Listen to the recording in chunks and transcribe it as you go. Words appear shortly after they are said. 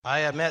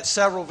I have met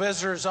several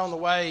visitors on the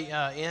way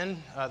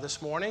in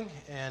this morning,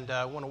 and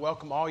I want to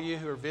welcome all you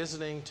who are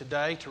visiting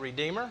today to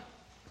Redeemer.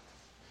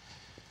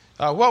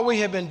 What we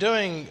have been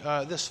doing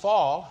this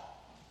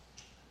fall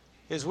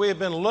is we have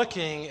been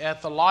looking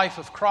at the life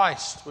of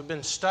Christ. We've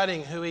been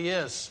studying who He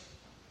is.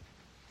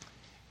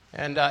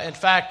 And in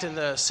fact, in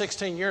the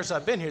 16 years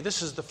I've been here,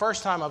 this is the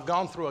first time I've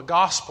gone through a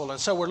gospel,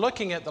 and so we're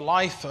looking at the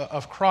life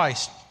of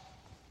Christ.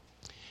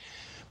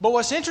 But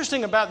what's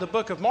interesting about the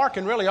book of Mark,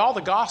 and really all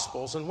the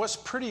Gospels, and what's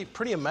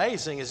pretty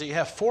amazing, is that you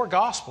have 4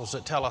 Gospels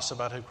that tell us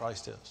about who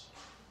Christ is.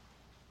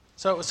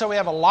 So we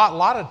have a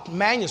lot of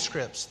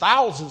manuscripts,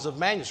 thousands of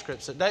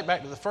manuscripts that date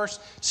back to the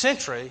first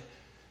century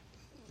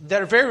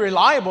that are very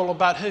reliable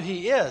about who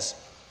He is.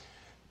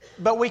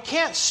 But we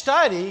can't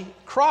study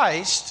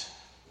Christ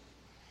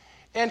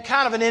in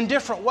kind of an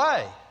indifferent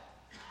way.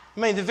 I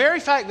mean, the very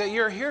fact that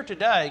you're here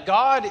today,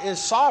 God is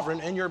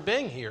sovereign in your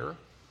being here,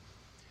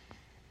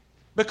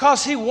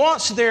 because He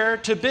wants there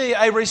to be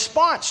a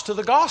response to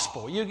the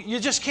gospel. You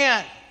just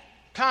can't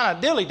kind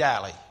of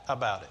dilly-dally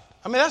about it.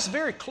 I mean, that's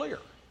very clear.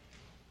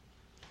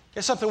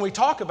 It's something we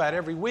talk about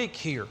every week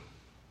here.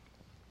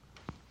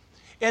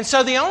 And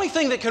so the only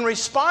thing that can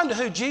respond to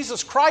who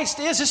Jesus Christ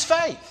is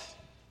faith.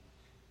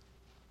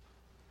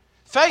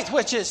 Faith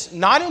which is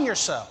not in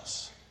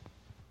yourselves.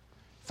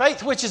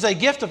 Faith which is a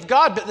gift of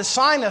God, but the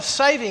sign of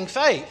saving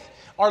faith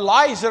are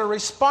lives that are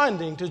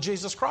responding to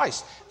Jesus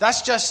Christ.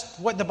 That's just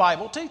what the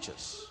Bible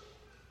teaches.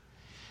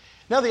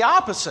 Now, the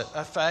opposite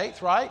of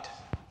faith, right,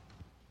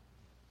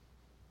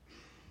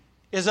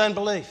 is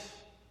unbelief.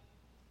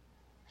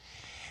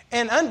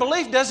 And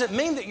unbelief doesn't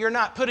mean that you're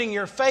not putting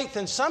your faith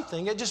in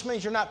something. It just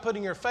means you're not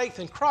putting your faith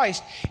in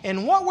Christ.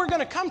 And what we're going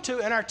to come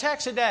to in our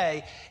text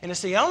today, and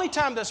it's the only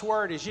time this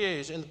word is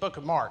used in the book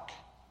of Mark,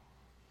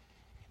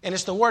 and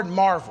it's the word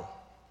marvel.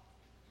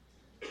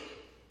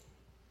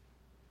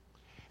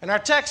 And our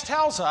text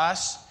tells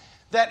us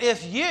that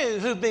if you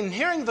who've been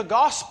hearing the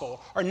gospel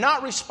are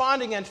not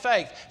responding in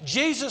faith,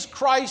 Jesus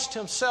Christ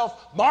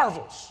Himself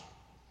marvels.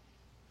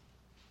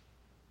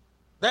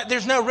 That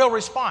there's no real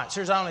response.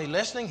 There's only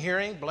listening,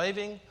 hearing,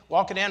 believing,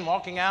 walking in,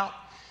 walking out.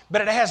 But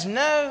it has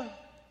no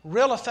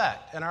real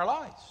effect in our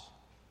lives.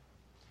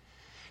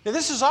 Now,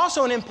 this is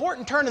also an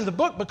important turn in the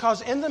book,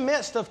 because in the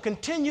midst of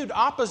continued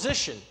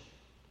opposition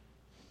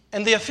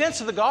and the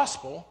offense of the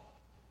gospel,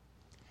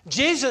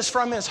 Jesus,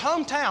 from His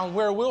hometown,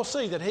 where we'll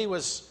see that He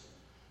was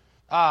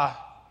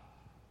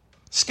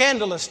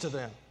scandalous to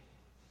them,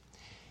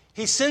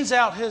 He sends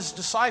out His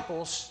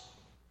disciples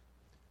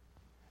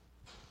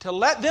to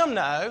let them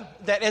know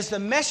that as the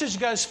message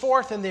goes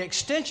forth in the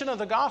extension of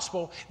the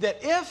gospel, that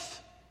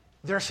if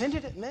they're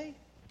offended at me,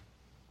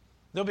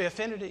 they'll be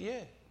offended at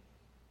you.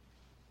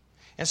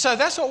 And so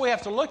that's what we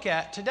have to look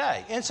at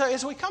today. And so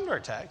as we come to our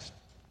text,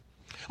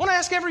 I want to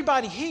ask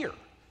everybody here,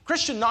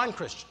 Christian,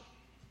 non-Christian,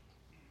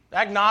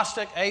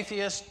 agnostic,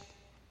 atheist,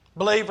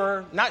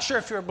 believer, not sure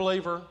if you're a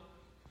believer,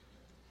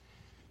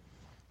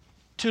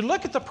 to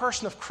look at the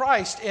person of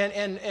Christ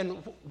and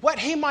what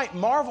He might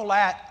marvel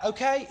at,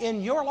 okay,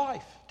 in your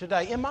life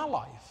today, in my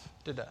life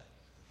today.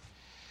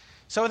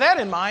 So with that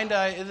in mind,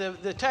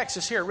 the text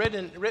is here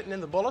written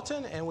in the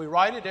bulletin, and we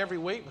write it every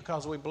week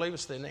because we believe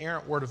it's the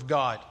inerrant Word of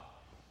God.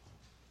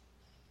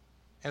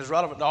 And it's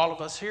relevant to all of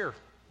us here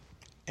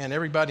and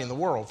everybody in the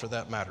world for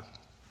that matter.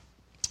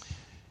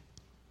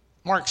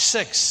 Mark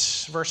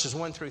 6, verses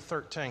 1 through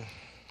 13.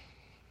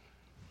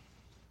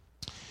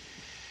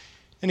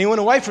 And He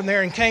went away from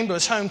there and came to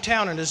His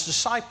hometown, and His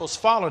disciples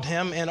followed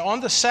Him. And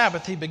on the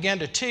Sabbath He began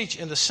to teach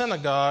in the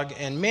synagogue,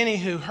 and many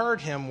who heard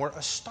Him were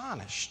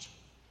astonished,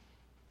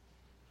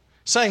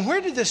 saying, "Where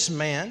did this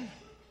man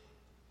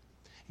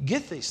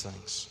get these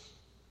things?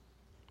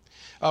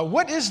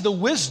 What is the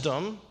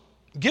wisdom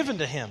given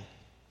to Him?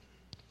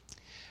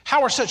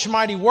 How are such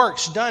mighty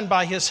works done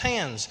by His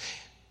hands?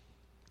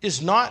 Is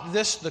not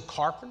this the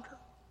carpenter,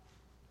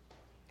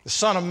 the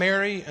son of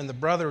Mary, and the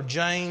brother of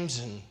James,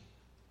 and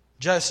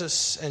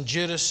Joseph, and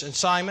Judas, and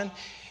Simon?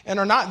 And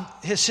are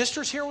not his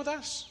sisters here with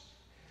us?"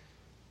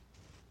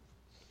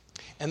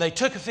 And they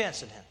took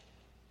offense at Him.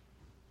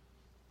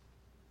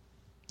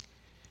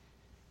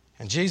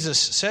 And Jesus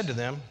said to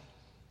them,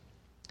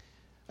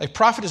 "A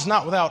prophet is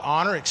not without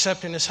honor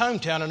except in his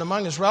hometown and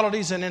among his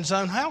relatives and in his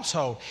own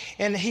household."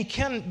 And he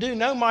can do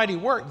no mighty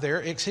work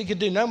there. He could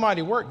do no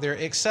mighty work there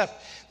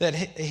except that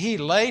he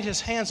laid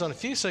his hands on a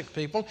few sick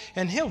people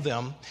and healed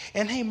them.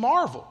 And he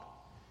marveled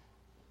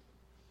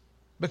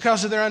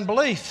because of their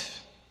unbelief.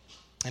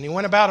 And he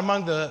went about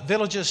among the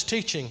villages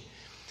teaching.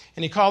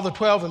 And he called the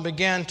 12 and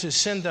began to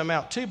send them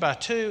out 2 by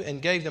 2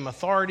 and gave them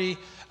authority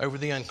over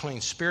the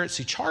unclean spirits.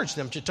 He charged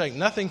them to take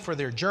nothing for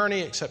their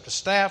journey except a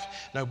staff,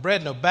 no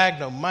bread, no bag,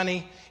 no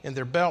money in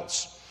their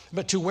belts,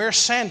 but to wear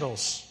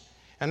sandals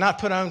and not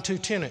put on 2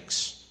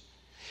 tunics.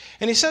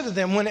 And he said to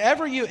them,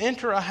 "Whenever you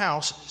enter a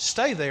house,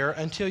 stay there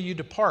until you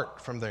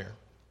depart from there.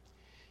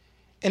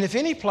 And if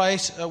any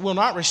place will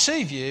not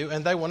receive you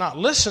and they will not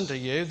listen to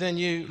you, then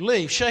you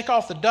leave. Shake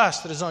off the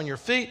dust that is on your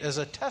feet as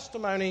a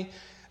testimony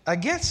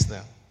against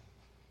them."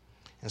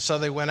 And so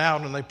they went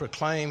out and they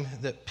proclaimed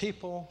that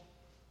people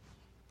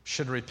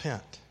should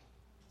repent.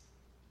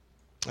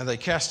 And they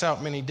cast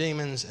out many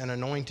demons and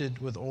anointed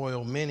with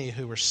oil many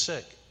who were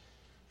sick,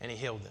 and he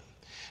healed them.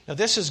 Now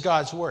this is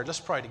God's word. Let's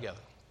pray together.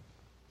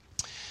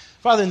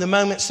 Father, in the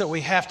moments that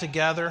we have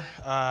together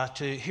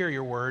to hear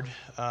your word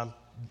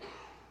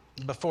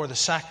before the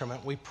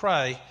sacrament, we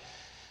pray,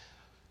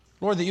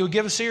 Lord, that you would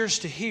give us ears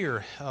to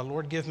hear.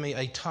 Lord, give me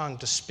a tongue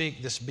to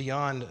speak this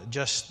beyond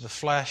just the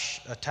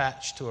flesh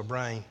attached to a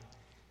brain.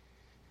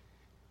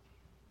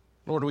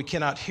 Lord, we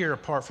cannot hear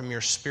apart from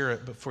your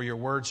Spirit, but for your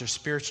words are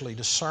spiritually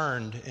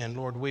discerned, and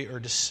Lord, we are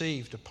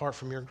deceived apart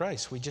from your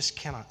grace. We just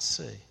cannot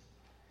see.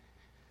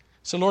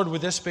 So Lord,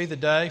 would this be the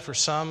day for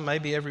some,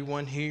 maybe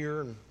everyone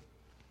here, and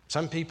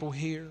some people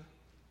here,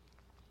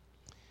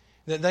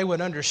 that they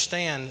would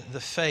understand the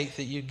faith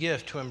that you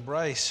give to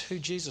embrace who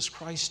Jesus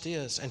Christ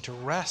is and to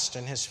rest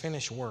in his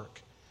finished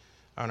work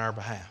on our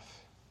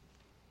behalf.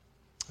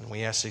 And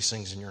we ask these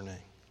things in your name.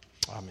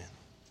 Amen.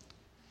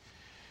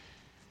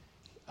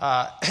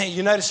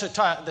 You notice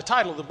the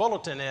title of the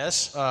bulletin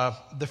is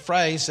the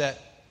phrase that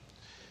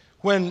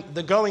when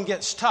the going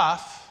gets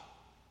tough,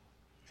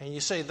 and you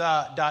see the ...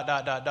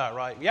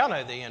 right? Y'all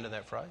know the end of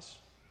that phrase.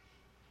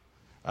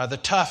 The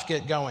tough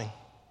get going.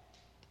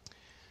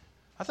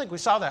 I think we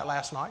saw that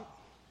last night.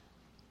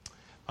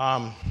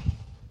 I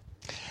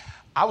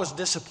was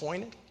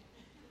disappointed.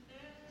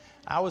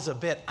 I was a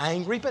bit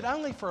angry, but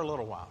only for a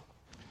little while.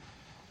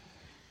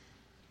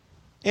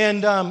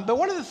 And but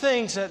one of the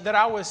things that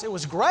it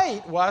was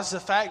great was the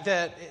fact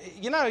that,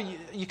 you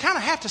kind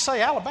of have to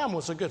say Alabama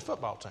was a good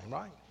football team,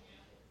 right?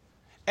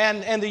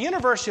 And the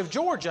University of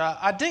Georgia,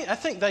 I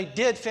think they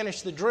did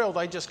finish the drill.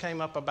 They just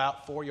came up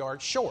about 4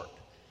 yards short.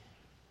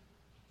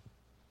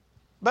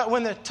 But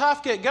when the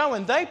tough get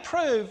going, they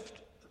proved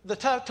the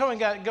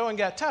going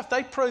got tough.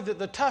 They proved that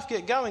the tough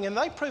get going, and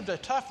they proved the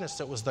toughness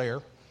that was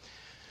there.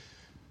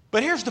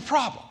 But here's the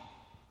problem.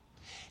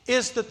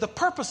 Is that the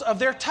purpose of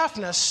their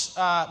toughness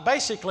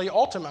basically,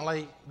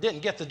 ultimately,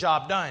 didn't get the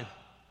job done.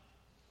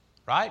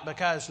 Right?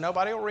 Because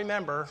nobody will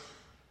remember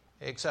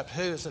except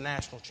who is the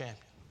national champion.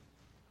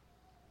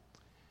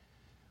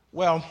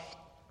 Well,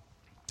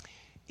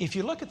 if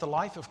you look at the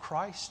life of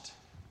Christ,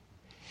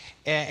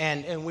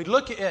 and we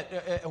look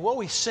at what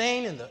we've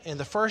seen in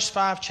the first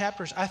 5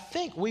 chapters, I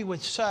think we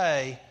would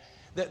say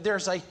that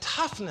there's a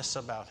toughness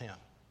about him.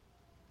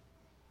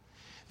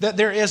 That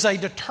there is a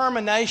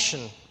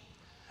determination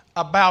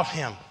about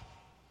him.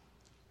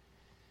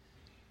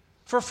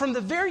 For from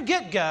the very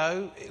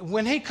get-go,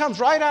 when he comes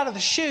right out of the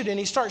chute and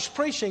he starts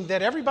preaching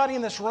that everybody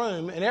in this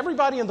room and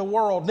everybody in the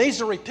world needs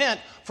to repent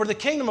for the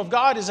kingdom of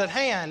God is at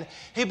hand,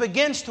 he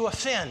begins to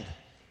offend.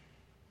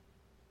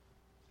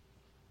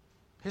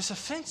 It's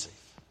offensive.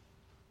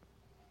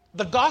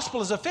 The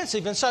gospel is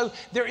offensive, and so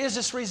there is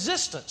this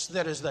resistance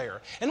that is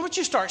there. And what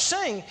you start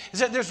seeing is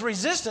that there's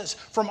resistance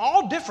from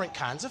all different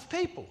kinds of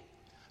people.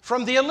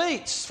 From the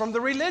elites, from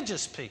the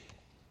religious people.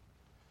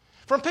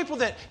 From people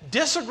that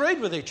disagreed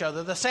with each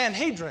other, the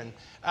Sanhedrin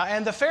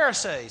and the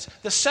Pharisees,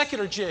 the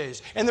secular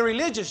Jews and the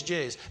religious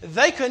Jews.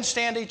 They couldn't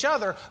stand each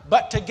other,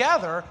 but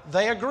together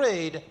they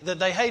agreed that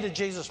they hated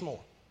Jesus more.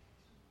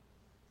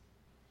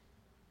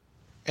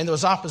 And there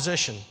was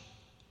opposition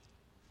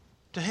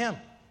to him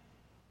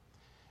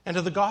and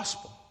to the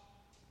gospel.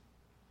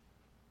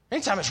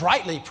 Anytime it's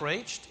rightly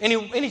preached,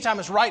 anytime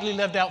it's rightly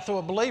lived out through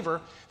a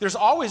believer, there's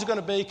always going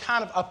to be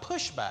kind of a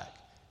pushback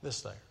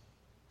that's there.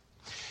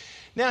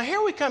 Now,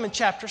 here we come in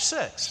chapter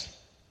 6,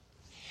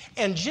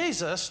 and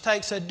Jesus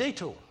takes a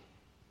detour.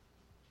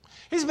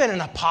 He's been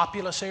in a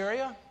populous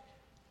area.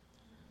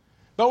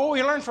 But what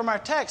we learn from our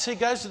text, he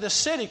goes to this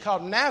city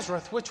called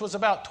Nazareth, which was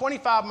about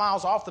 25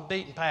 miles off the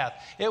beaten path.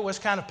 It was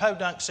kind of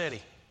podunk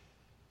city.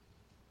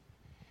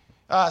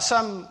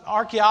 Some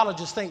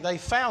archaeologists think they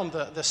found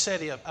the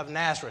city of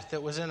Nazareth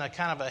that was in a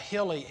kind of a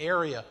hilly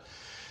area.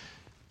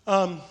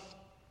 But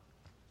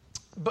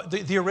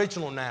the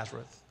original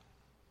Nazareth.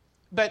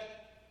 But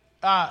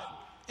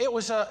it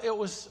was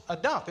a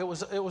dump. It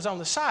was on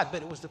the side,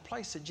 but it was the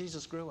place that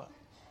Jesus grew up.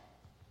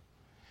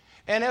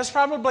 And it was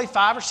probably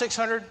 500 or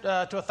 600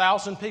 to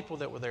 1,000 people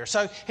that were there.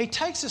 So he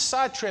takes this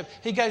side trip.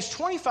 He goes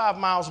 25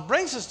 miles,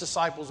 brings his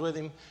disciples with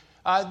him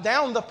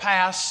down the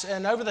pass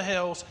and over the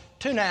hills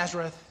to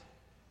Nazareth.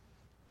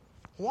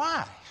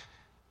 Why?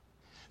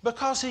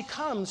 Because he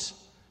comes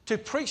to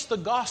preach the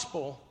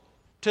gospel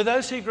to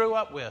those he grew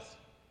up with.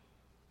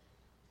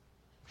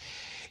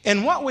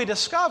 And what we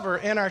discover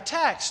in our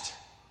text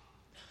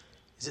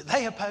is that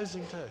they oppose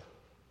him too.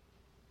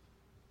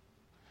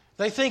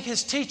 They think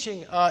his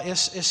teaching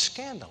is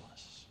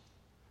scandalous.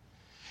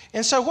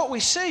 And so what we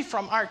see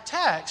from our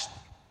text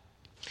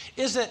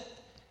is that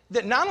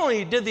not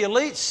only did the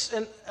elites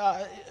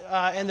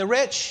and the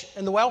rich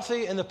and the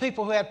wealthy and the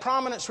people who had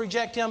prominence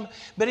reject him,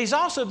 but he's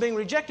also being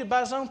rejected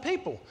by his own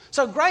people.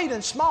 So great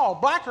and small,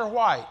 black or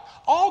white,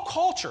 all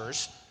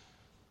cultures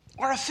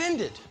are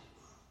offended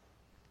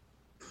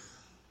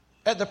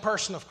at the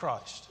person of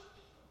Christ.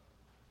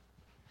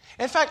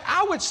 In fact,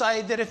 I would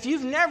say that if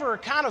you've never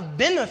kind of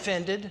been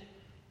offended,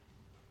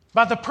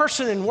 by the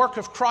person and work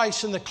of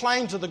Christ and the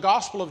claims of the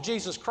gospel of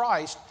Jesus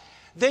Christ,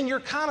 then you're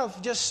kind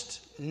of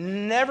just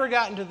never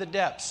gotten to the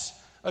depths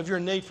of your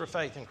need for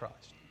faith in Christ.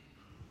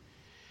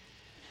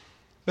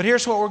 But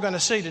here's what we're going to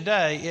see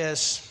today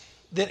is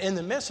that in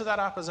the midst of that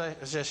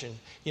opposition,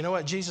 you know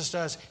what Jesus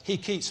does? He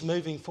keeps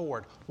moving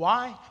forward.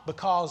 Why?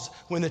 Because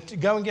when the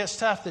going gets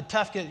tough, the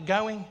tough get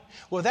going.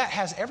 Well, that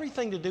has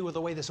everything to do with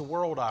the way this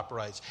world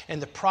operates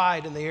and the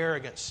pride and the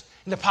arrogance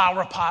and the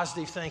power of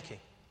positive thinking.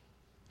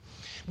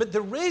 But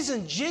the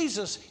reason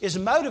Jesus is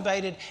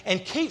motivated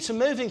and keeps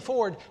moving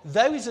forward,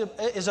 though he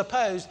is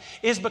opposed,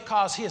 is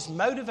because he is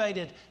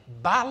motivated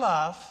by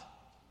love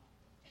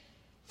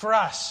for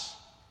us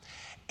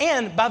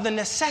and by the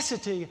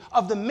necessity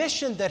of the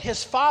mission that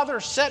his Father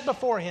set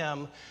before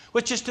him,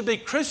 which is to be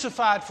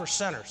crucified for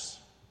sinners.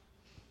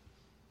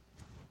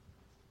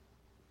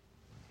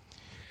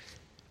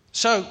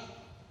 So,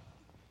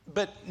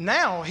 but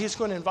now he's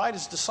going to invite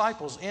his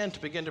disciples in to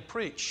begin to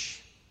preach.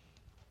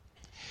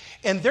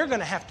 And they're going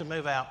to have to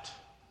move out.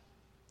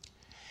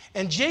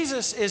 And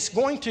Jesus is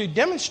going to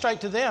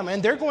demonstrate to them,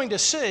 and they're going to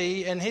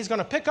see, and he's going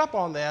to pick up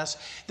on this,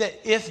 that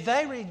if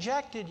they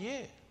rejected you,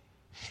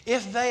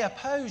 if they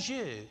oppose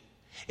you,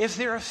 if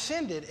they're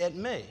offended at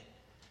me,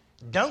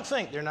 don't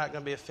think they're not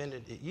going to be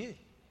offended at you.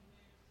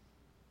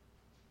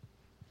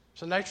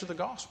 It's the nature of the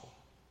gospel.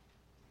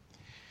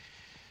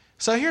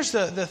 So here's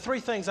the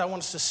three things I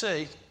want us to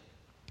see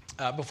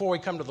before we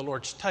come to the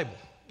Lord's table.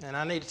 And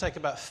I need to take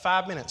about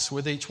 5 minutes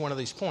with each one of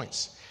these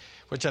points,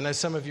 which I know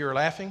some of you are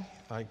laughing.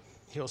 Like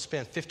he'll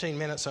spend 15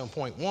 minutes on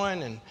point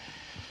one, and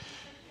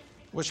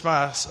which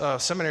my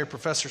seminary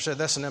professor said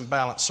that's an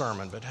imbalanced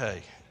sermon, but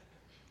hey.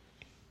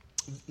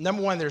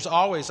 Number one, there's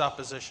always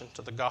opposition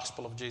to the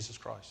gospel of Jesus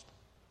Christ.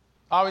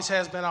 Always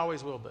has been,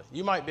 always will be.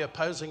 You might be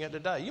opposing it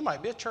today. You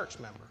might be a church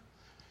member.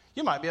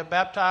 You might be a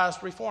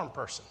baptized, reformed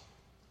person.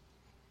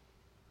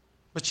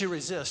 But you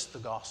resist the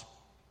gospel.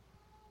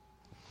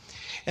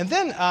 And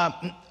then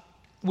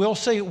we'll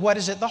see what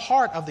is at the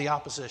heart of the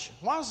opposition.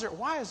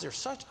 Why is there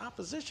such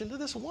opposition to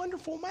this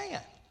wonderful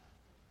man?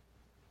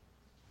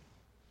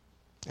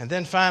 And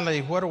then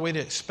finally, what are we to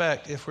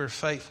expect if we're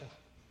faithful?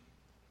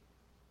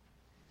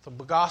 The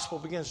gospel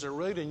begins to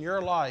root in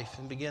your life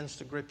and begins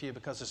to grip you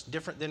because it's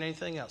different than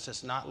anything else.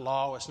 It's not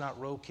law. It's not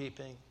rule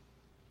keeping.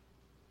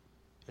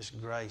 It's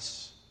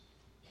grace.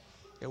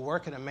 It'll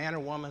work in a man or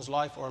woman's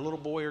life or a little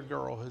boy or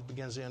girl who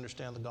begins to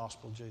understand the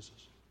gospel of Jesus.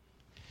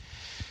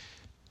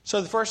 So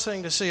the first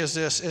thing to see is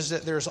this, is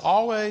that there's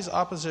always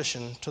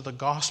opposition to the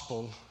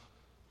gospel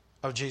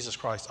of Jesus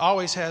Christ.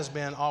 Always has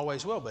been,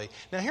 always will be.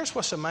 Now here's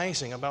what's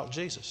amazing about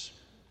Jesus.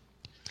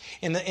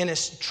 And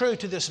it's true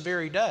to this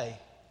very day.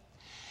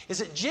 Is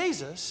that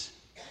Jesus,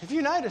 if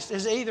you notice,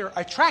 is either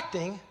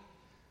attracting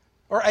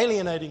or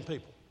alienating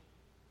people.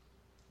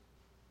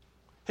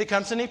 He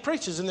comes and he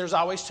preaches, and there's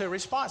always two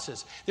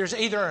responses. There's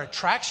either an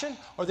attraction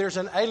or there's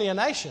an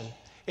alienation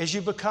as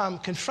you become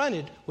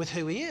confronted with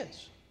who he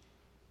is.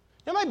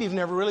 Now, maybe you've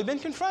never really been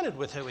confronted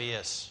with who he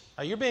is.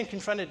 You're being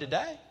confronted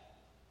today.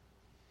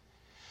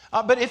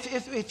 But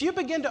if you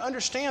begin to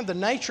understand the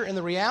nature and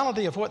the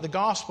reality of what the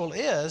gospel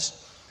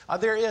is,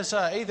 there is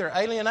either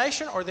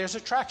alienation or there's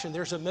attraction.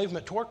 There's a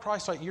movement toward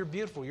Christ like, you're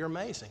beautiful, you're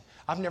amazing.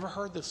 I've never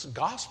heard this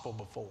gospel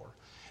before.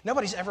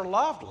 Nobody's ever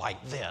loved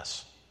like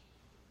this.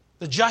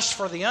 The just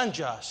for the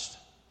unjust.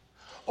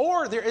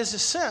 Or there is a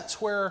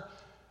sense where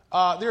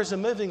there's a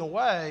moving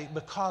away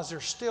because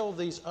there's still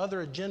these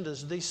other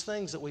agendas, these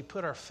things that we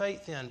put our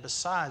faith in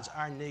besides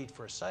our need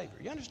for a Savior.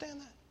 You understand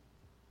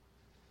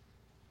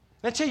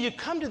that? Until you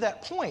come to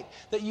that point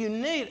that you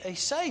need a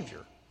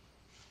Savior,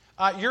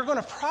 you're going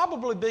to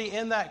probably be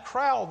in that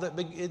crowd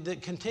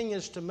that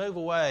continues to move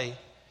away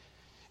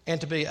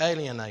and to be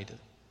alienated.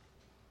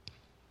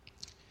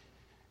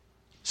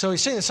 So we've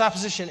seen this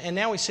opposition, and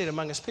now we see it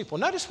among his people.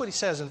 Notice what he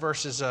says in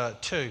verses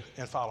 2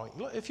 and following.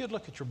 If you'd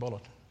look at your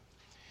bulletin.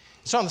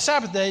 So on the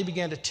Sabbath day, he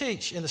began to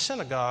teach in the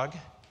synagogue,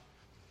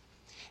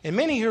 and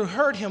many who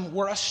heard him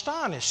were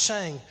astonished,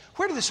 saying,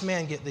 "Where did this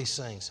man get these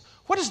things?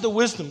 What is the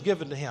wisdom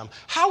given to him?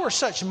 How are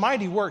such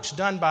mighty works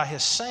done by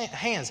his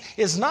hands?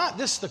 Is not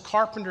this the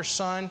carpenter's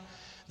son,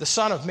 the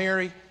son of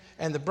Mary,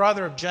 and the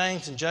brother of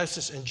James and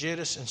Joseph and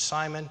Judas and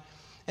Simon?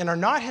 And are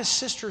not his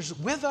sisters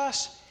with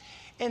us?"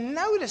 And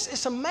notice,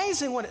 it's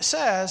amazing what it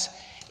says.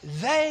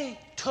 They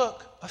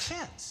took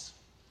offense.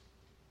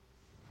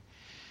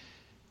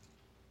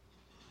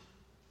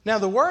 Now,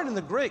 the word in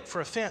the Greek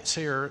for offense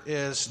here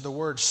is the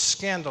word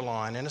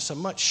scandalon, and it's a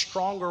much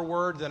stronger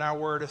word than our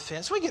word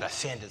offense. We get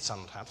offended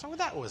sometimes. Well,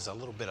 that was a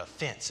little bit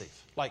offensive,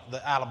 like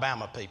the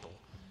Alabama people.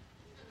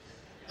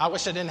 I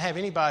wish I didn't have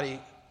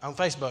anybody on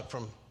Facebook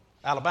from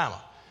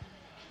Alabama.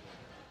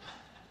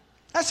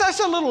 That's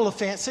a little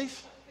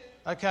offensive,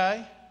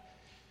 okay?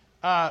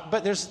 But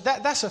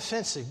that's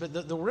offensive.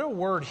 But the real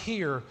word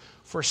here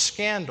for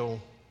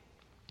scandal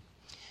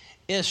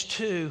is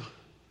to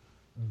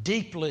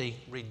deeply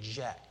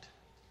reject.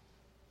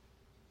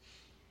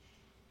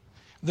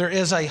 There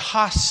is a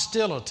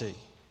hostility.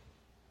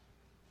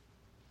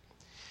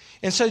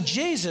 And so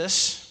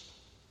Jesus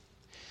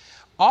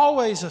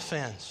always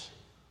offends.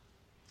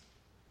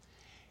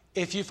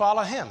 If you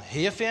follow him,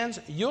 he offends,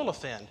 you'll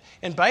offend.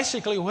 And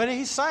basically what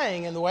he's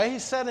saying and the way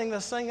he's setting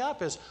this thing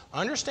up is,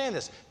 understand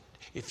this.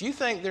 If you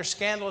think they're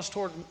scandalous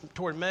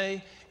toward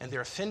me and they're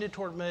offended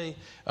toward me,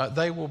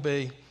 they will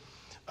be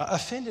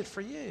offended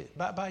for you,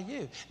 by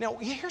you. Now,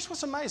 here's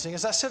what's amazing.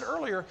 As I said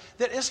earlier,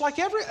 that it's like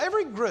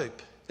every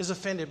group is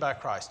offended by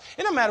Christ.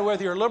 It doesn't matter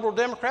whether you're a liberal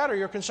Democrat or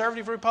you're a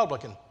conservative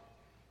Republican.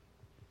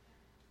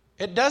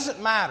 It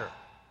doesn't matter.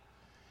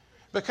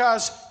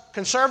 Because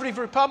conservative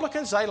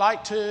Republicans, they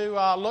like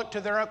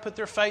to put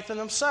their faith in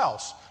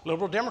themselves.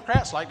 Liberal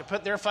Democrats like to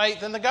put their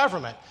faith in the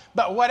government.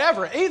 But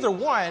whatever, either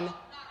one.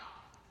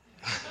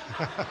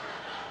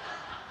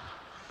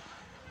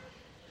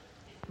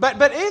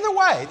 But either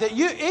way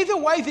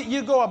that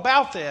you go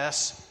about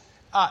this,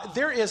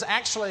 there is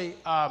actually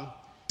an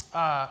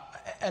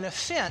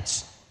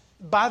offense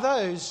by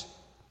those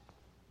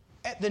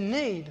at the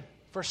need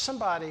for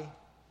somebody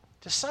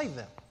to save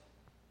them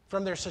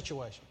from their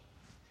situation.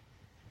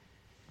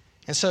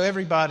 And so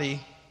everybody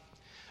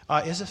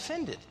is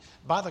offended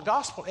by the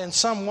gospel in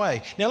some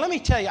way. Now, let me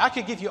tell you, I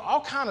could give you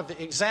all kind of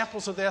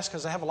examples of this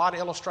because I have a lot of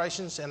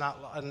illustrations and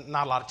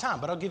not a lot of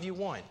time, but I'll give you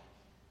one.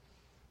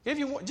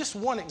 Just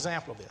one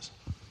example of this.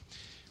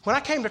 When I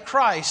came to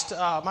Christ,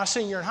 my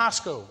senior year in high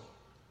school,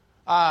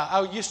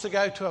 I used to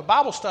go to a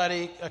Bible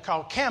study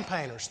called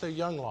Campaigners Through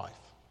Young Life.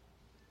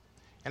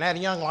 And I had a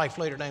Young Life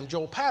leader named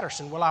Joel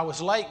Patterson. Well, I was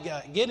late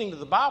getting to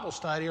the Bible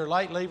study or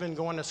late leaving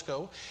going to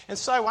school. And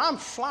so I'm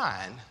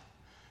flying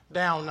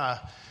down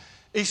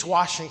East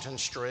Washington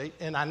Street,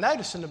 and I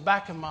noticed in the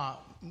back of my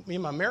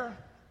mirror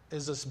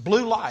is this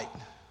blue light.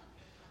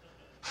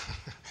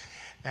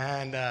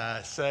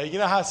 And so you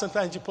know how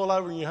sometimes you pull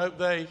over and you hope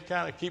they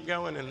kind of keep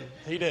going, and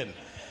he didn't.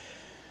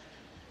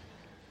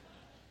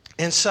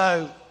 And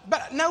so,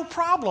 but no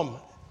problem.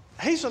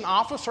 He's an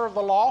officer of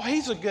the law.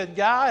 He's a good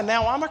guy, and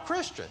now I'm a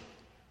Christian.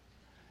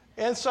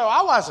 And so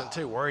I wasn't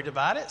too worried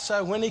about it.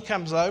 So when he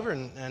comes over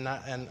and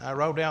I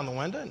roll down the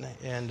window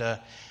and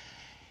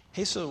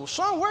he said, "Well,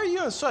 son, where are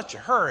you in such a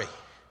hurry?"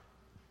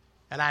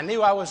 And I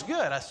knew I was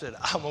good. I said,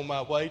 "I'm on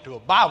my way to a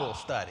Bible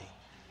study."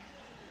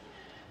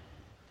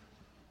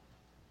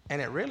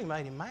 And it really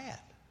made him mad.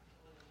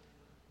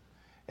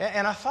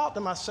 And I thought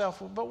to myself,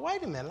 well, but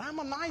wait a minute, I'm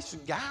a nice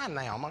guy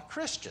now. I'm a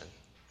Christian.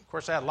 Of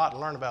course, I had a lot to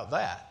learn about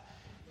that.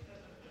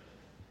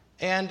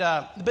 And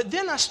but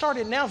then I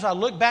started, now as I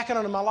look back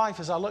into my life,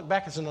 as I look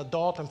back as an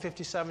adult, I'm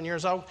 57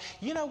 years old,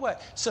 you know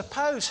what?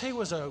 Suppose he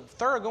was a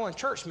thoroughgoing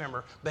church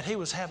member, but he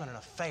was having an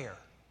affair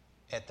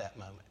at that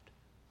moment.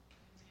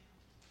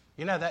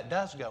 You know, that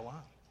does go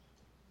on.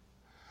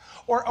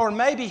 Or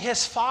maybe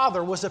his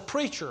father was a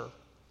preacher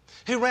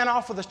who ran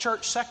off with a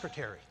church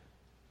secretary.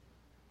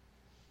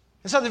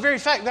 And so the very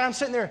fact that I'm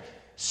sitting there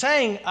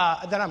saying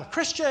that I'm a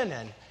Christian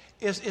and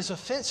is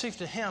offensive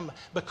to him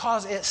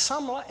because in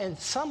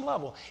some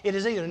level it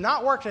has either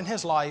not worked in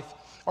his life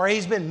or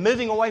he's been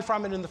moving away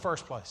from it in the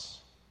first place.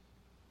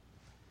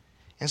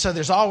 And so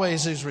there's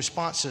always these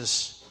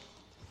responses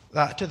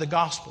to the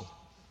gospel.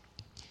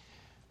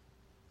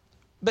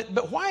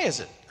 But why is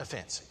it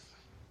offensive?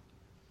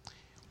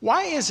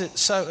 Why is it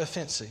so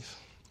offensive?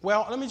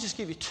 Well, let me just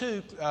give you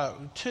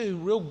two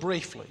real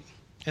briefly,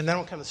 and then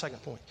I'll come to the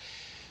second point.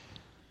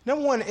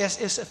 Number one,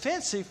 it's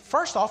offensive,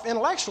 first off,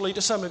 intellectually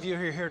to some of you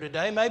who are here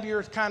today. Maybe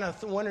you're kind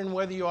of wondering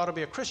whether you ought to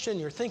be a Christian.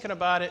 You're thinking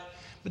about it.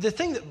 But the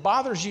thing that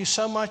bothers you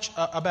so much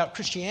about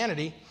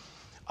Christianity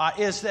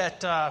is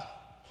that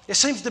it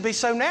seems to be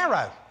so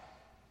narrow.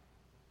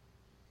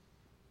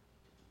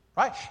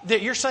 Right?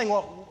 That you're saying,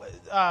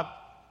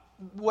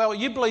 well,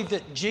 you believe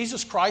that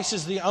Jesus Christ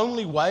is the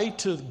only way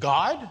to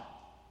God?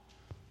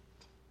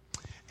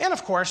 And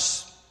of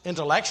course,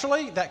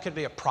 intellectually, that could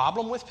be a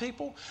problem with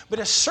people, but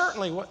it's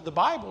certainly what the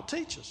Bible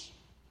teaches.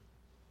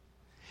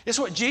 It's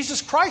what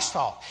Jesus Christ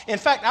taught. In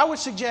fact, I would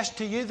suggest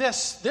to you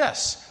this,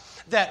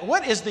 that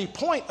what is the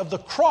point of the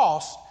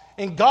cross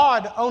and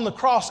God on the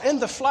cross in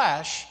the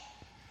flesh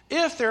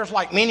if there's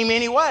like many,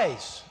 many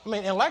ways? I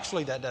mean,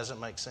 intellectually, that doesn't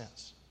make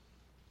sense.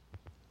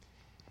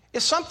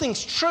 If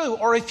something's true,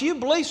 or if you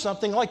believe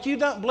something like you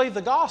don't believe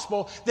the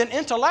gospel, then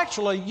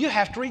intellectually, you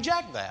have to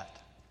reject that.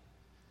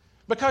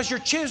 Because you're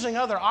choosing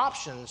other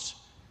options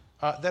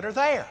that are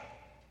there.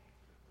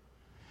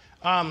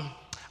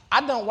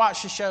 I don't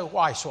watch the show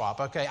Y-Swap,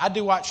 okay? I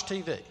do watch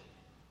TV.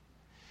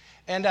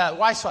 And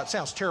Y-Swap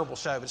sounds terrible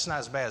show, but it's not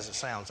as bad as it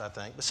sounds, I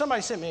think. But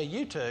somebody sent me a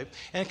YouTube,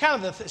 and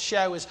kind of the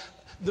show is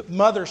the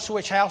mothers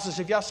switch houses.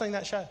 Have y'all seen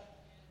that show?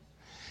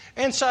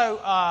 And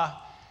so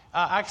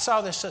I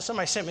saw this,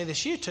 somebody sent me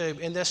this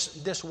YouTube, and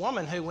this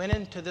woman who went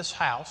into this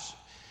house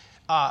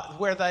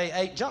where they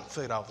ate junk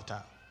food all the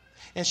time.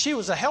 And she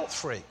was a health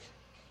freak.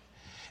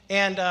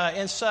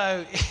 And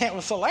so it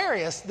was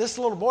hilarious. This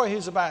little boy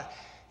who's about,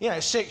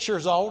 6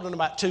 years old and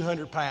about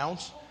 200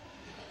 pounds.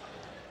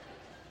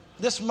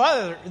 This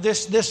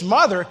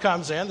mother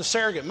comes in, the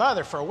surrogate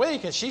mother, for a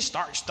week, and she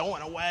starts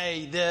throwing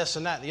away this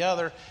and that and the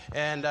other,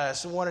 and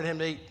so wanted him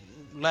to eat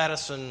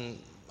lettuce and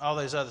all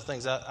those other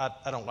things. I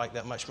don't like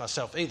that much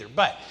myself either.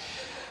 But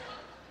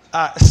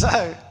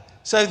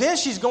So then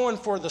she's going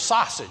for the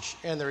sausage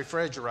in the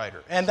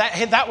refrigerator. And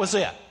that was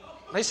it.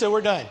 They said,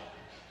 we're done.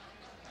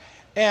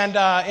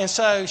 And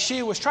so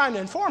she was trying to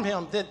inform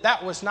him that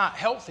that was not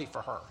healthy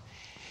for her.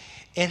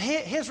 And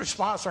his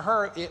response to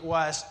her, it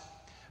was,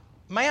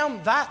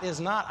 ma'am, that is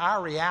not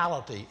our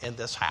reality in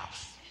this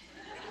house.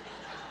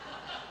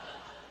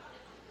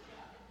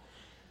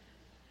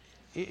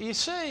 You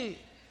see,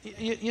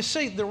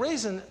 the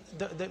reason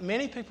that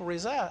many people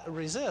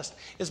resist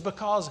is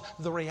because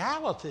the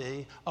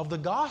reality of the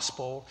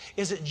gospel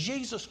is that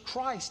Jesus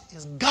Christ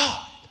is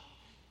God.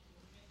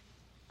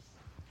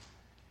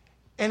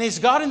 And He's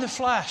God in the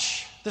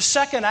flesh. The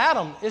second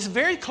Adam is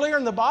very clear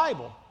in the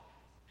Bible.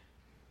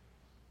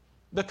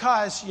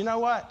 Because, you know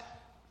what?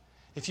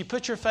 If you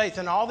put your faith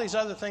in all these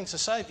other things to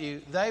save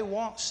you, they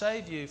won't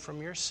save you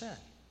from your sin.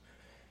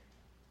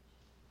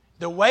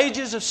 The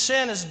wages of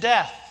sin is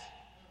death.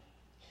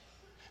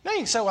 Now you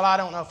can say, well, I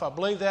don't know if I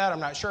believe that. I'm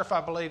not sure if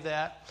I believe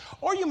that.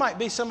 Or you might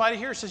be somebody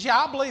here who says, yeah,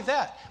 I believe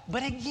that.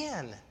 But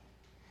again,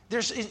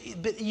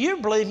 but you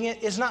believing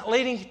it is not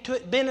leading to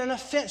it being an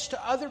offense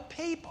to other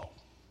people.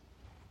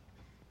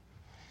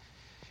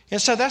 And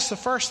so that's the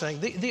first thing.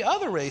 The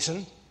other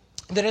reason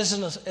that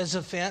isn't as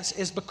offense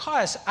is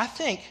because I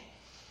think,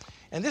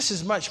 and this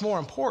is much more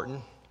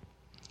important,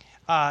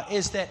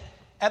 is that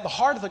at the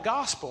heart of the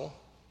gospel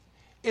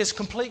is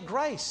complete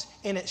grace.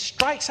 And it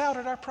strikes out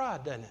at our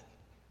pride, doesn't it?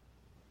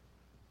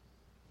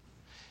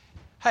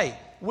 Hey,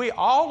 we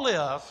all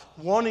live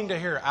wanting to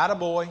hear,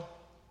 attaboy,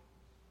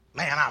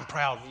 man, I'm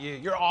proud of you.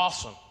 You're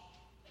awesome.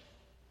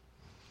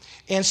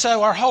 And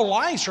so our whole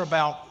lives are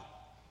about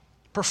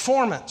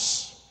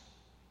performance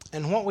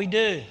and what we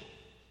do.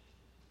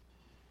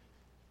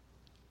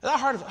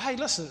 Hey,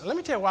 listen, let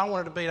me tell you why I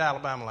wanted to beat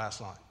Alabama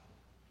last night.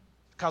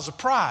 Because of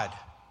pride.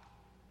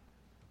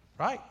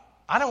 Right?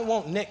 I don't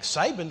want Nick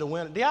Saban to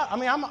win. I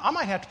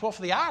might have to pull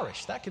for the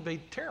Irish. That could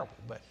be terrible,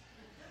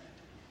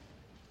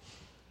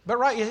 But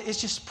right,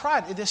 it's just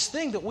pride, this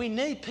thing that we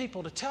need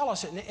people to tell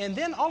us. And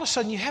then all of a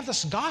sudden you have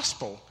this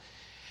gospel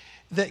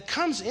that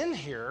comes in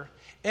here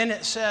and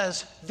it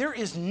says, there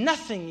is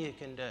nothing you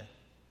can do.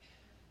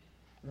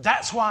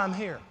 That's why I'm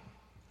here.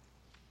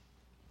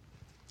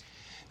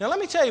 Now let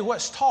me tell you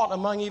what's taught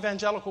among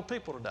evangelical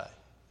people today.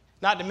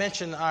 Not to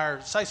mention our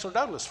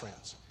sacerdotalist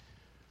friends.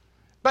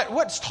 But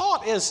what's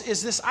taught is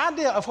this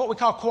idea of what we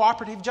call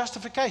cooperative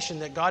justification,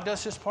 that God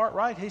does His part,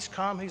 right? He's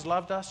come, He's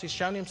loved us, He's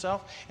shown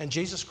Himself, and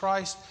Jesus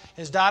Christ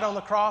has died on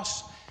the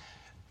cross.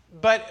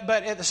 But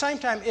at the same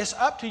time, it's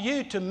up to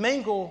you to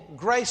mingle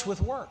grace with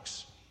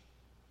works.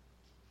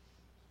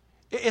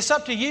 It's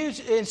up to you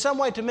in some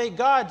way to meet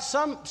God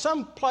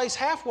some place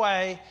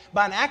halfway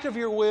by an act of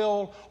your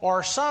will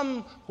or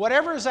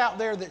whatever is out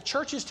there that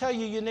churches tell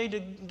you need to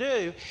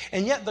do.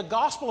 And yet the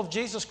gospel of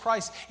Jesus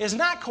Christ is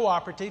not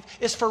cooperative,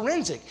 it's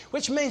forensic,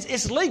 which means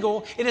it's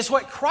legal. It is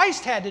what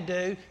Christ had to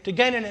do to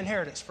gain an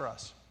inheritance for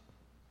us.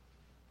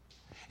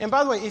 And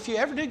by the way, if you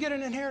ever do get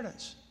an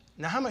inheritance,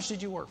 now how much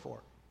did you work for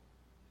it?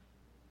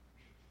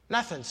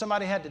 Nothing.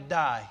 Somebody had to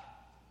die.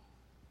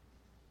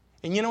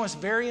 And you know it's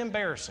very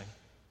embarrassing.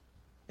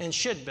 And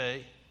should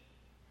be,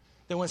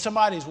 that when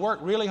somebody's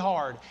worked really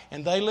hard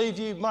and they leave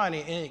you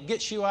money and it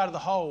gets you out of the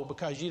hole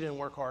because you didn't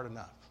work hard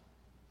enough.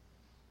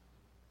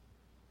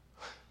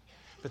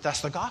 But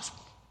that's the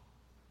gospel.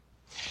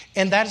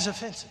 And that is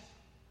offensive.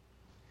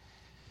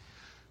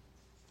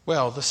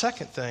 Well, the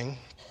second thing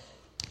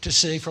to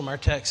see from our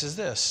text is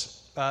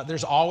this.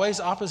 There's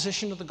always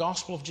opposition to the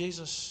gospel of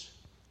Jesus.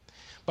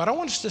 But I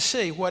want us to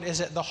see what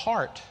is at the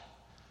heart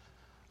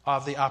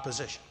of the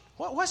opposition.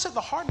 What's at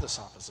the heart of this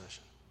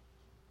opposition?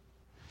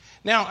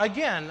 Now,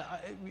 again,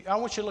 I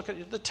want you to look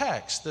at the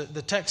text.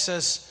 The text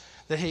says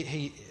that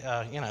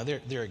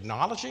they're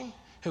acknowledging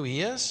who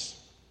He is.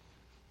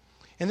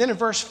 And then in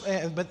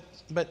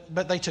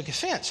but they took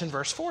offense. In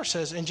verse 4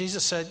 says, and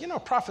Jesus said, a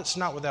prophet's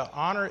not without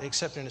honor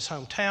except in his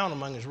hometown,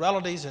 among his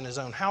relatives, in his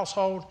own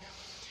household.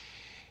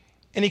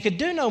 And he could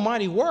do no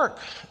mighty work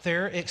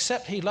there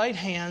except he laid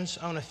hands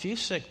on a few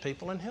sick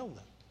people and healed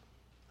them.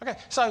 Okay,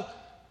 so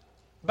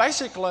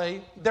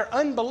basically their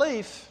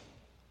unbelief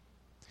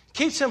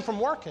keeps him from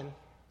working.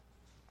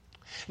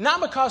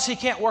 Not because he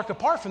can't work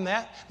apart from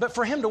that, but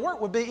for him to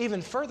work would be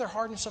even further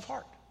hardness of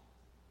heart.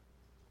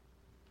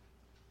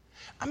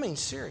 I mean,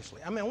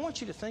 seriously. I want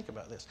you to think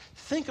about this.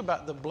 Think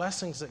about the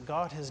blessings that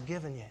God has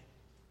given you.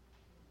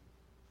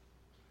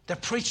 The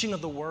preaching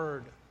of the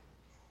Word.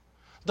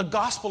 The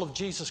gospel of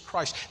Jesus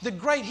Christ. The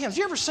great hymns.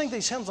 You ever sing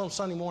these hymns on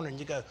Sunday morning and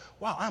you go,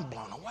 wow, I'm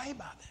blown away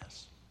by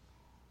this.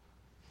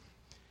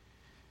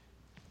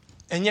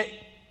 And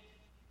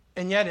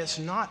yet it's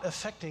not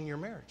affecting your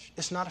marriage.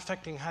 It's not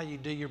affecting how you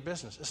do your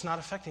business. It's not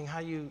affecting how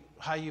you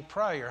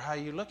pray or how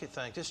you look at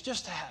things. It's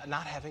just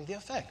not having the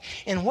effect.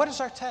 And what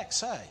does our text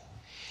say?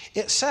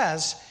 It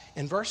says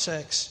in verse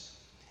 6,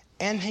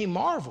 and he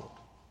marveled.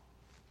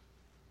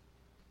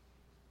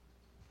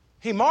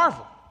 He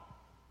marveled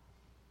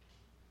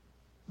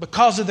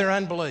because of their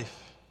unbelief.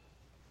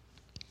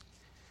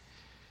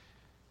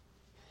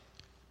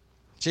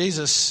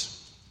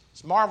 Jesus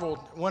It's marveled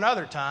one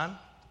other time,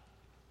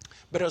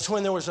 but it was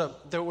when there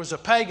was a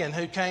pagan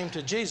who came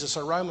to Jesus,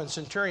 a Roman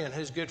centurion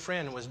whose good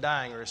friend was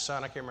dying, or his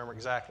son, I can't remember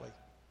exactly.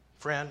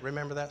 Friend,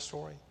 remember that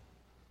story?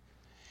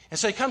 And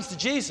so he comes to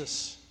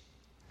Jesus.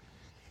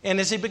 And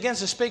as he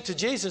begins to speak to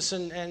Jesus,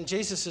 and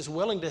Jesus is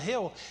willing to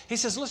heal, he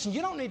says, listen, you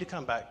don't need to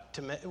come back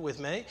with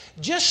me.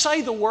 Just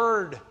say the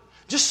word.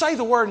 Just say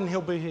the word and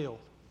he'll be healed.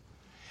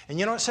 And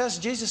you know what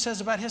Jesus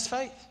says about his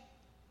faith?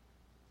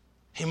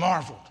 He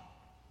marveled.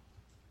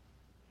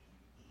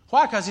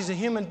 Why? Because he's a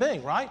human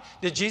being, right?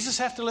 Did Jesus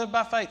have to live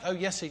by faith? Oh,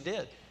 yes, he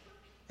did.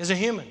 As a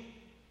human.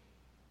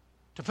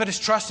 To put his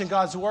trust in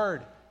God's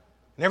word.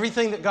 And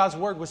everything that God's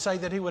word would say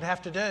that he would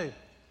have to do.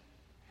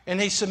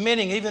 And he's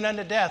submitting even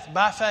unto death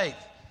by faith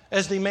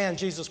as the man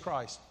Jesus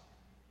Christ.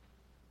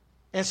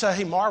 And so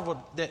he marveled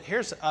that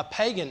here's a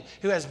pagan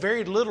who has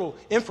very little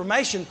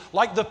information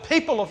like the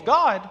people of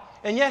God,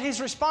 and yet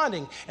he's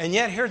responding. And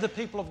yet here are the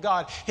people of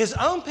God, his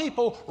own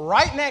people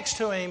right next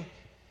to him,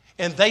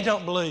 and they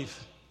don't believe.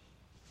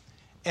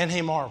 And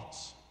he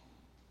marvels.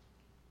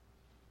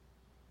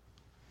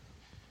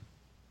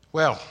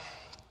 Well,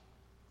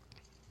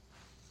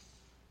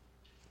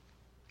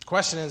 the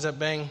question ends up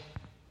being,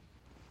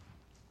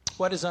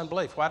 what is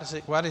unbelief? Why does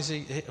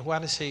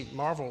he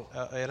marvel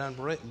at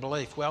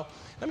unbelief? Well,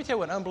 let me tell you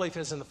what unbelief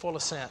is in the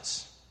fullest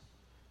sense.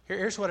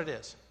 Here's what it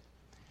is.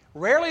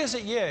 Rarely is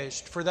it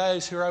used for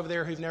those who are over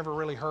there who've never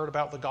really heard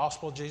about the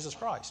gospel of Jesus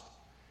Christ.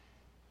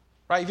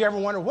 Right? Have you ever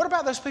wondered, what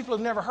about those people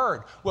who've never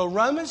heard? Well,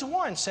 Romans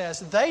 1 says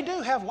they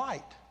do have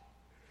light.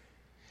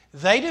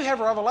 They do have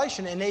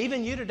revelation. And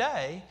even you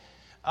today,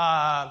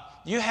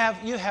 you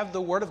have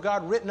the Word of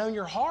God written on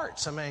your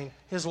hearts. I mean,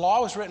 His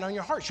law is written on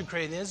your hearts. You're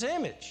created in His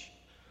image.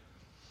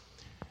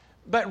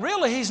 But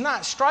really, he's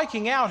not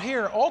striking out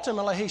here.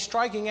 Ultimately, he's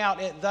striking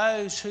out at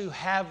those who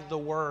have the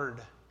Word.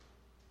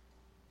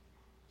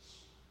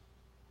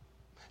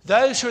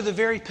 Those who are the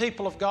very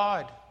people of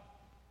God.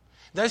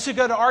 Those who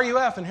go to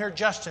RUF and hear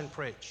Justin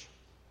preach.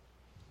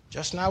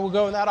 Justin and I will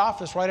go in that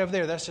office right over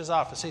there. That's his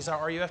office. He's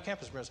our RUF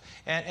campus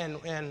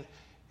president.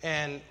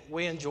 And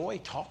we enjoy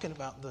talking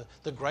about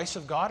the grace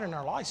of God in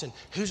our lives and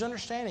who's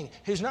understanding,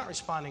 who's not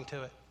responding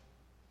to it.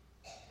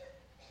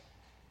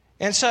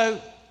 And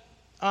so...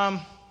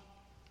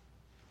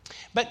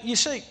 But you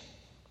see,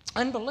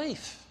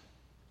 unbelief.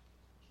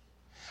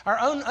 Our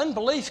own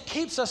unbelief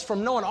keeps us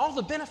from knowing all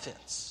the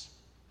benefits,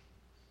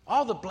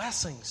 all the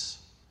blessings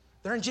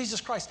that are in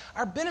Jesus Christ.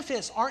 Our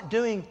benefits aren't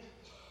doing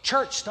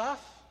church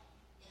stuff.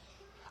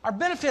 Our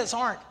benefits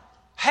aren't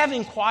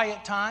having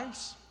quiet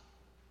times.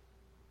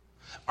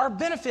 Our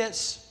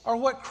benefits are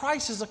what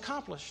Christ has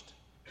accomplished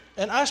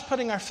and us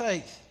putting our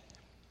faith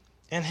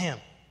in Him.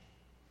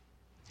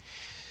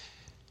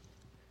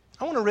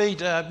 I want to read,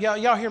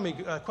 y'all hear me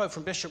quote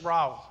from Bishop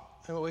Ryle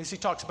as he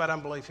talks about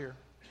unbelief here.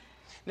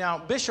 Now,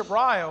 Bishop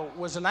Ryle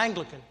was an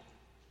Anglican,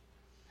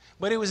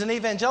 but he was an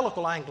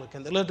evangelical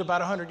Anglican that lived about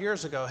 100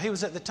 years ago. He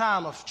was at the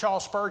time of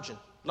Charles Spurgeon,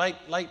 late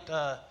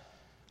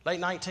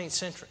 19th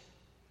century.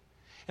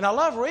 And I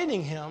love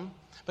reading him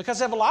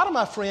because I have a lot of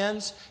my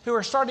friends who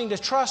are starting to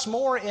trust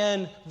more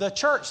in the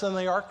church than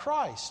they are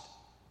Christ.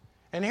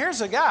 And here's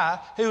a guy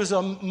who is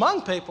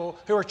among people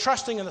who are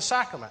trusting in the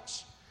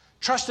sacraments.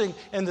 Trusting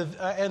in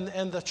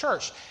the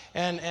church.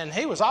 And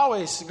he was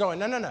always going,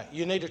 no,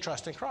 you need to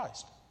trust in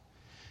Christ.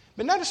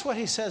 But notice what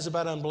he says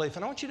about unbelief,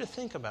 and I want you to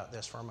think about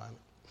this for a moment.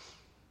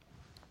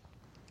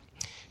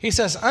 He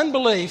says,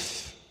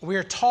 unbelief, we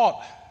are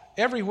taught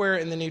everywhere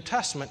in the New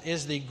Testament,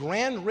 is the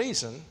grand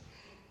reason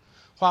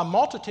why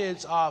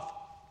multitudes of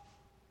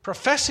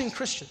professing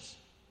Christians,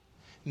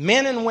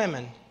 men and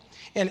women,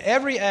 in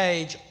every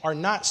age are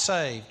not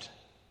saved.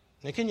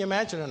 Now, can you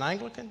imagine an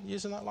Anglican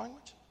using that language?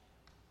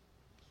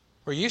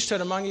 We're used to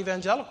it among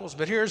evangelicals,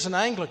 but here's an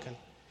Anglican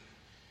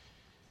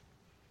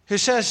who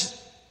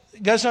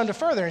goes on to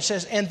further and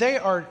says, and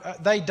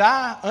they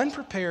die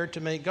unprepared to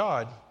meet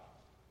God.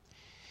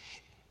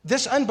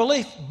 This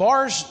unbelief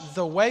bars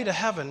the way to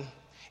heaven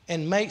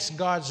and makes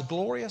God's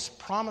glorious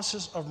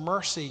promises of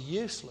mercy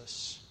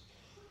useless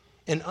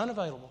and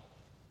unavailable.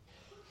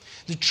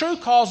 The true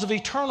cause of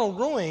eternal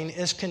ruin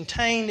is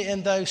contained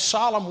in those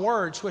solemn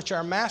words which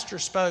our Master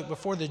spoke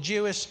before the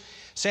Jewish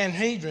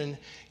Sanhedrin,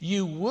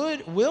 you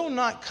will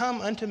not come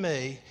unto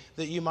me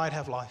that you might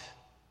have life.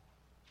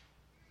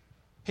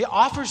 He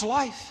offers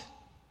life.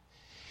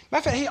 Matter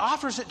of fact, He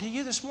offers it to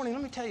you this morning.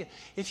 Let me tell you,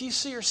 if you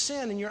see your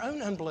sin in your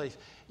own unbelief,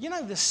 you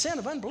know the sin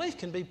of unbelief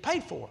can be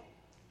paid for.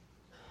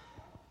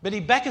 But He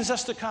beckons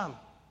us to come.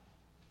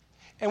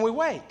 And we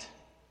wait.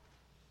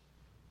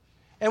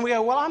 And we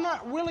go, well, I'm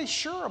not really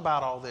sure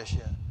about all this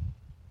yet.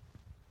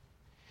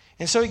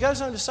 And so He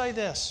goes on to say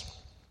this.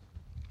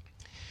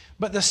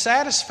 But the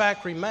saddest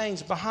fact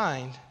remains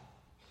behind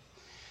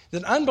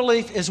that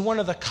unbelief is one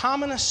of the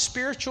commonest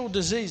spiritual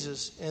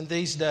diseases in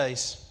these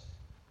days.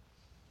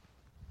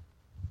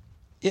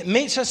 It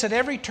meets us at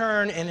every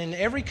turn and in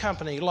every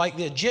company like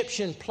the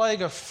Egyptian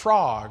plague of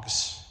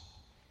frogs.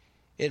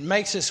 It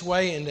makes its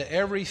way into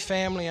every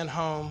family and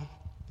home,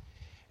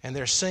 and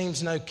there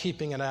seems no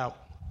keeping it out.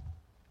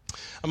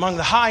 Among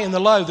the high and the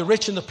low, the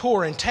rich and the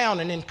poor, in town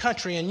and in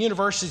country, in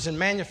universities and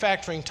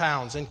manufacturing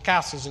towns, in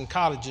castles and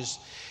cottages,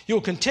 you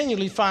will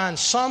continually find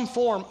some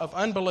form of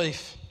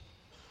unbelief.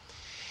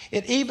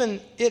 It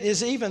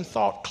is even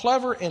thought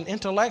clever and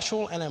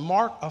intellectual and a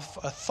mark of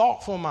a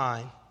thoughtful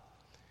mind.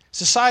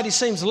 Society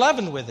seems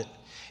leavened with it,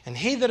 and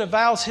he that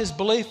avows his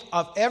belief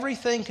of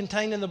everything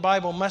contained in the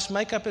Bible must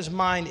make up his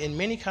mind in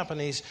many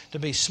companies to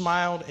be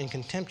smiled and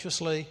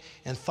contemptuously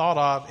and thought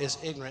of as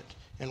ignorant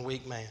and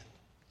weak man.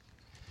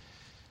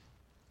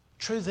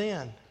 True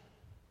then.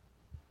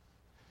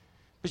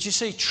 But you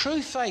see,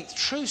 true faith,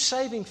 true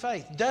saving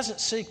faith, doesn't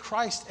see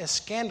Christ as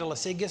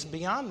scandalous. It gets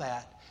beyond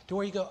that to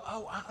where you go,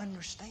 oh, I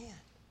understand.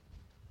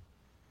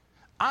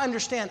 I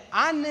understand.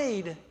 I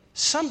need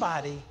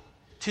somebody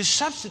to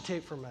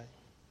substitute for me.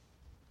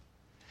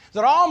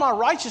 That all my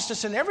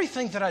righteousness and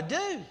everything that I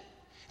do,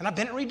 and I've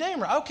been a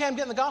Redeemer. Okay, I'm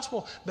getting the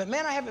gospel, but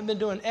man, I haven't been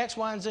doing X,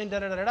 Y, and Z,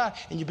 da-da-da-da-da.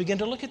 And you begin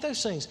to look at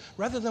those things,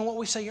 rather than what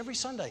we say every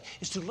Sunday,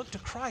 is to look to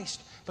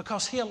Christ,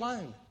 because He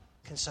alone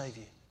can save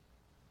you.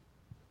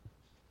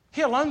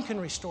 He alone can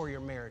restore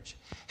your marriage.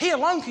 He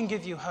alone can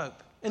give you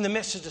hope in the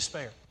midst of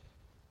despair.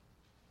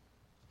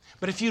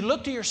 But if you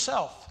look to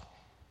yourself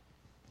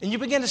and you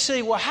begin to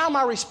see, well, how am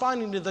I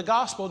responding to the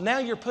gospel? Now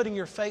you're putting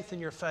your faith in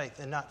your faith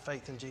and not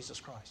faith in Jesus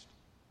Christ.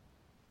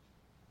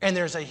 And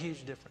there's a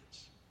huge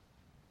difference.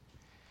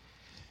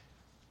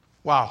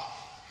 Wow.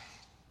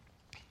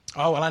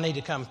 Oh, well, I need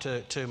to come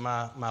to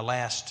my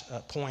last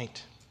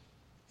point.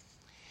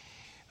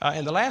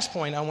 And the last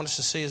point I want us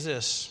to see is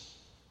this.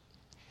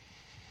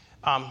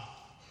 The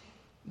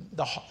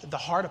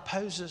heart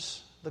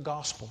opposes the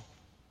gospel.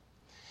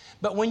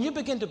 But when you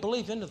begin to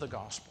believe into the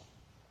gospel,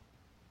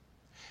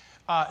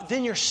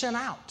 then you're sent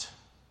out.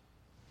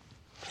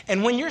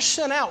 And when you're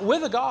sent out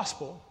with the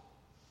gospel,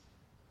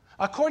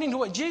 according to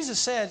what Jesus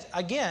said,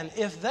 again,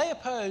 if they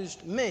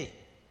opposed me,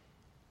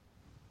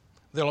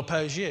 they'll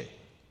oppose you.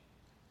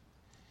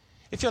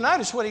 If you'll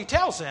notice what He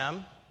tells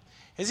them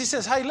is He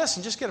says, hey,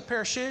 listen, just get a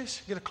pair of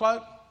shoes, get a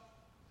cloak.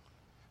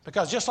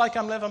 Because just like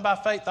I'm living by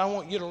faith, I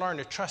want you to learn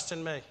to trust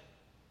in me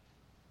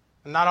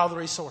and not all the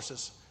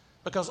resources.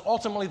 Because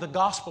ultimately the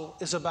gospel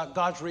is about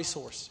God's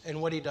resource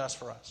and what He does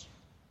for us.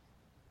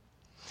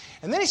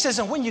 And then He says,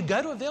 and when you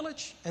go to a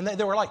village, and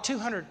there were like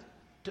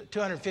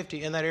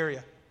 250 in that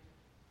area.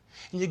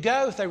 And you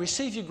go, if they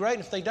receive you, great.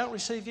 And if they don't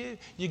receive you,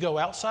 you go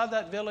outside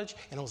that village,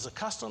 and it was a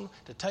custom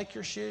to take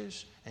your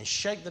shoes and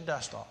shake the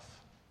dust off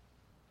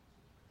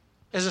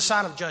as a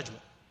sign of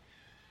judgment.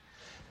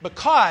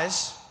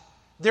 Because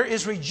there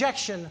is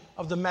rejection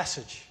of the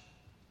message.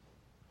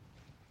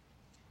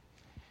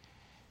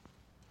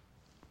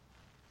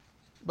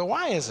 But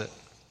why is it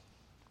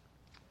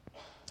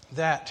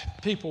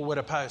that people would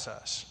oppose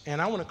us?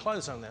 And I want to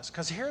close on this,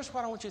 because here's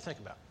what I want you to think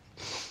about.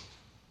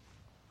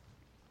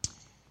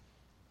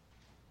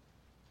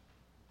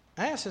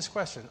 I ask this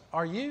question: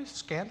 are you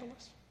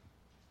scandalous?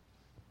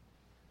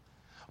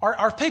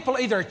 Are people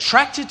either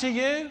attracted to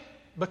you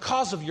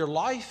because of your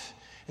life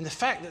and the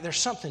fact that there's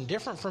something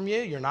different from you?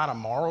 You're not a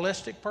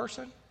moralistic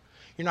person.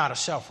 You're not a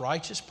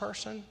self-righteous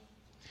person.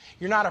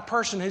 You're not a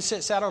person who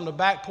sits out on the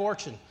back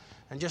porch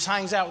and just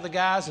hangs out with the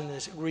guys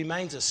and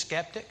remains a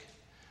skeptic.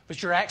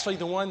 But you're actually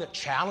the one that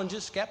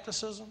challenges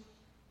skepticism.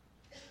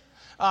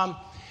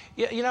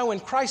 You know, when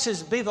Christ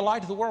says, be the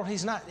light of the world,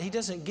 He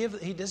doesn't give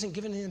it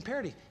in the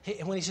imperative.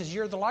 When He says,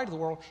 you're the light of the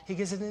world, He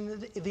gives it in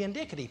the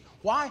indicative.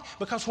 Why?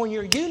 Because when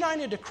you're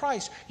united to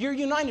Christ, you're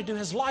united to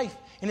His life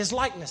and His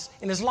likeness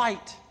and His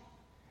light.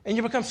 And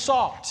you become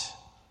salt.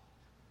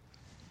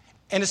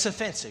 And it's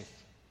offensive.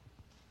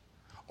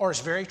 Or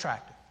it's very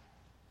attractive.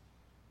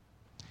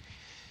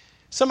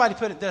 Somebody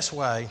put it this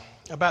way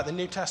about the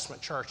New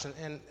Testament church,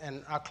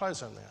 and I'll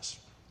close on this.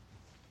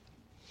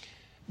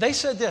 They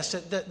said this,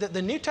 that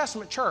the New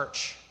Testament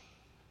church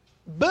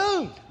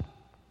boomed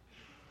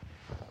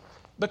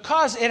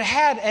because it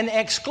had an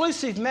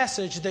exclusive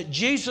message that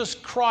Jesus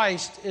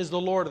Christ is the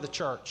Lord of the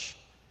church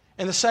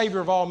and the Savior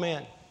of all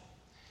men.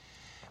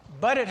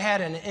 But it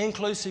had an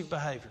inclusive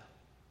behavior.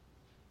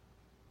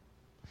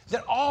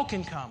 That all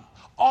can come,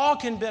 all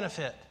can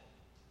benefit.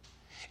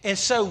 And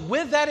so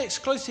with that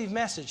exclusive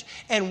message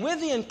and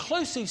with the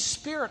inclusive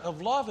spirit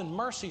of love and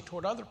mercy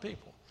toward other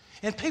people,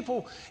 and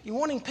you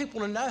wanting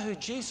people to know who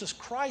Jesus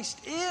Christ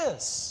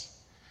is,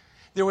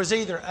 there was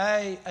either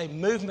a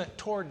movement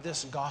toward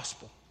this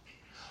gospel,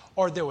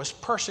 or there was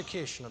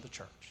persecution of the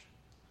church.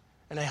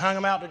 And they hung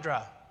them out to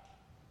dry.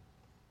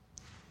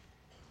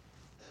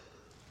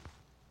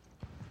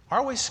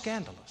 Are we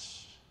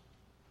scandalous?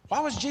 Why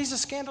was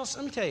Jesus scandalous?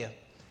 Let me tell you.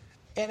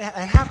 And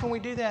how can we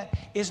do that?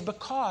 Is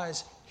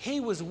because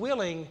He was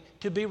willing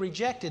to be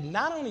rejected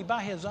not only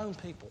by His own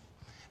people,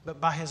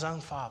 but by His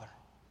own Father.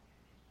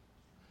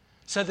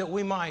 So that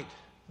we might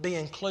be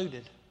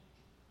included.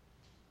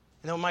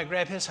 And then we might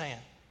grab His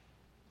hand.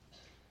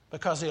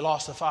 Because He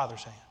lost the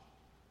Father's hand.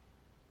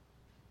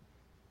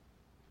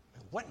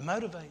 What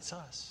motivates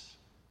us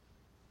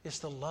is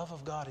the love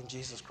of God in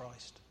Jesus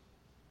Christ.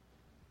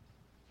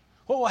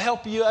 What will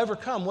help you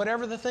overcome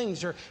whatever the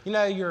things are,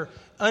 your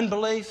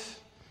unbelief,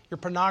 your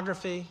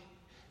pornography,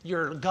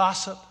 your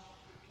gossip,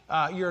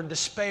 your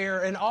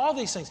despair, and all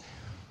these things.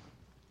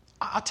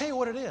 I'll tell you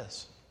what it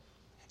is.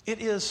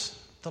 It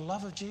is the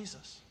love of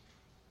Jesus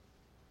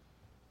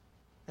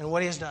and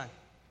what He has done.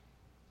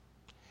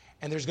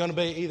 And there's going to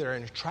be either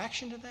an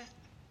attraction to that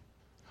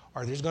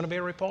or there's going to be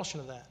a repulsion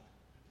of that.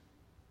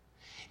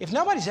 If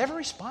nobody's ever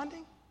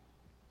responding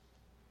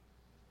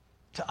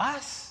to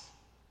us,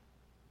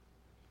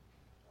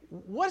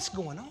 what's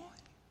going on?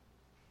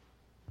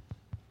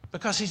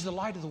 Because He's the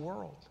light of the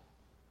world.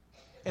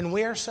 And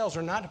we ourselves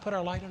are not to put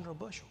our light under a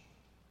bushel.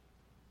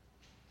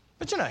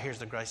 But here's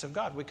the grace of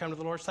God. We come to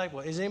the Lord's table.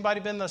 Has anybody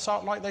been the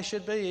salt and light they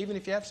should be, even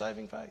if you have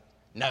saving faith?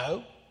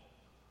 No.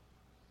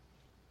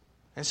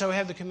 And so we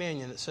have the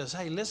communion that says,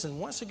 hey, listen,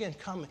 once again,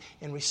 come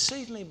and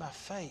receive me by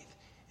faith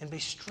and be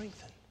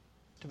strengthened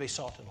to be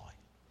salt and light.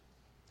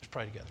 Let's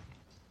pray together.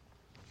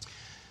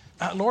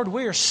 Lord,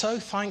 we are so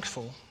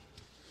thankful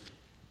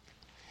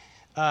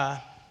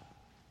that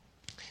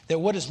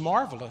what is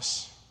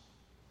marvelous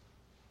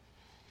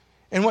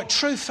and what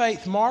true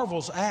faith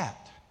marvels at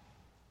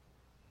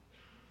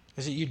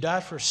is that you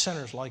died for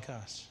sinners like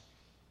us.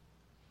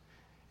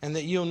 And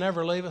that you'll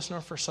never leave us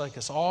nor forsake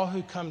us. All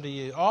who come to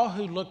you, all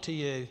who look to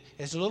you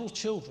as little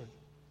children,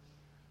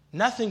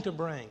 nothing to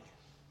bring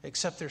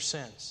except their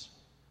sins.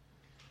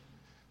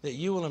 That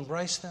you will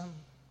embrace them,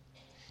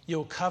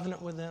 you'll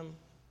covenant with them,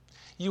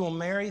 you will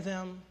marry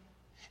them,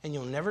 and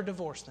you'll never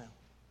divorce them.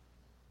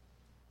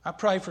 I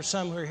pray for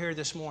some who are here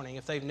this morning,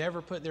 if they've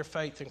never put their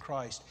faith in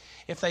Christ,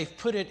 if they've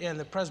put it in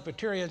the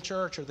Presbyterian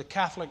Church or the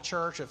Catholic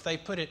Church, if they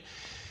put it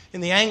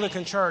in the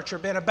Anglican Church or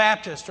been a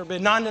Baptist or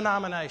been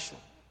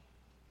non-denominational,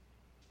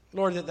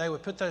 Lord, that they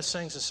would put those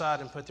things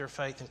aside and put their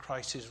faith in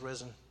Christ who's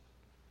risen.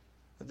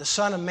 That the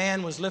Son of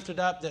Man was lifted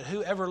up, that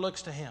whoever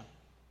looks to Him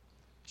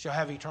shall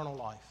have eternal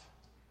life.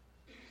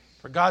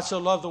 For God so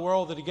loved the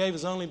world that He gave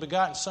His only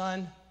begotten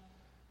Son,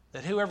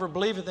 that whoever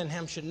believeth in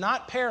Him should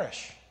not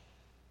perish,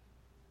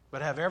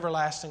 but have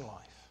everlasting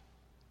life.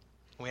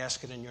 We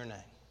ask it in your name.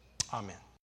 Amen.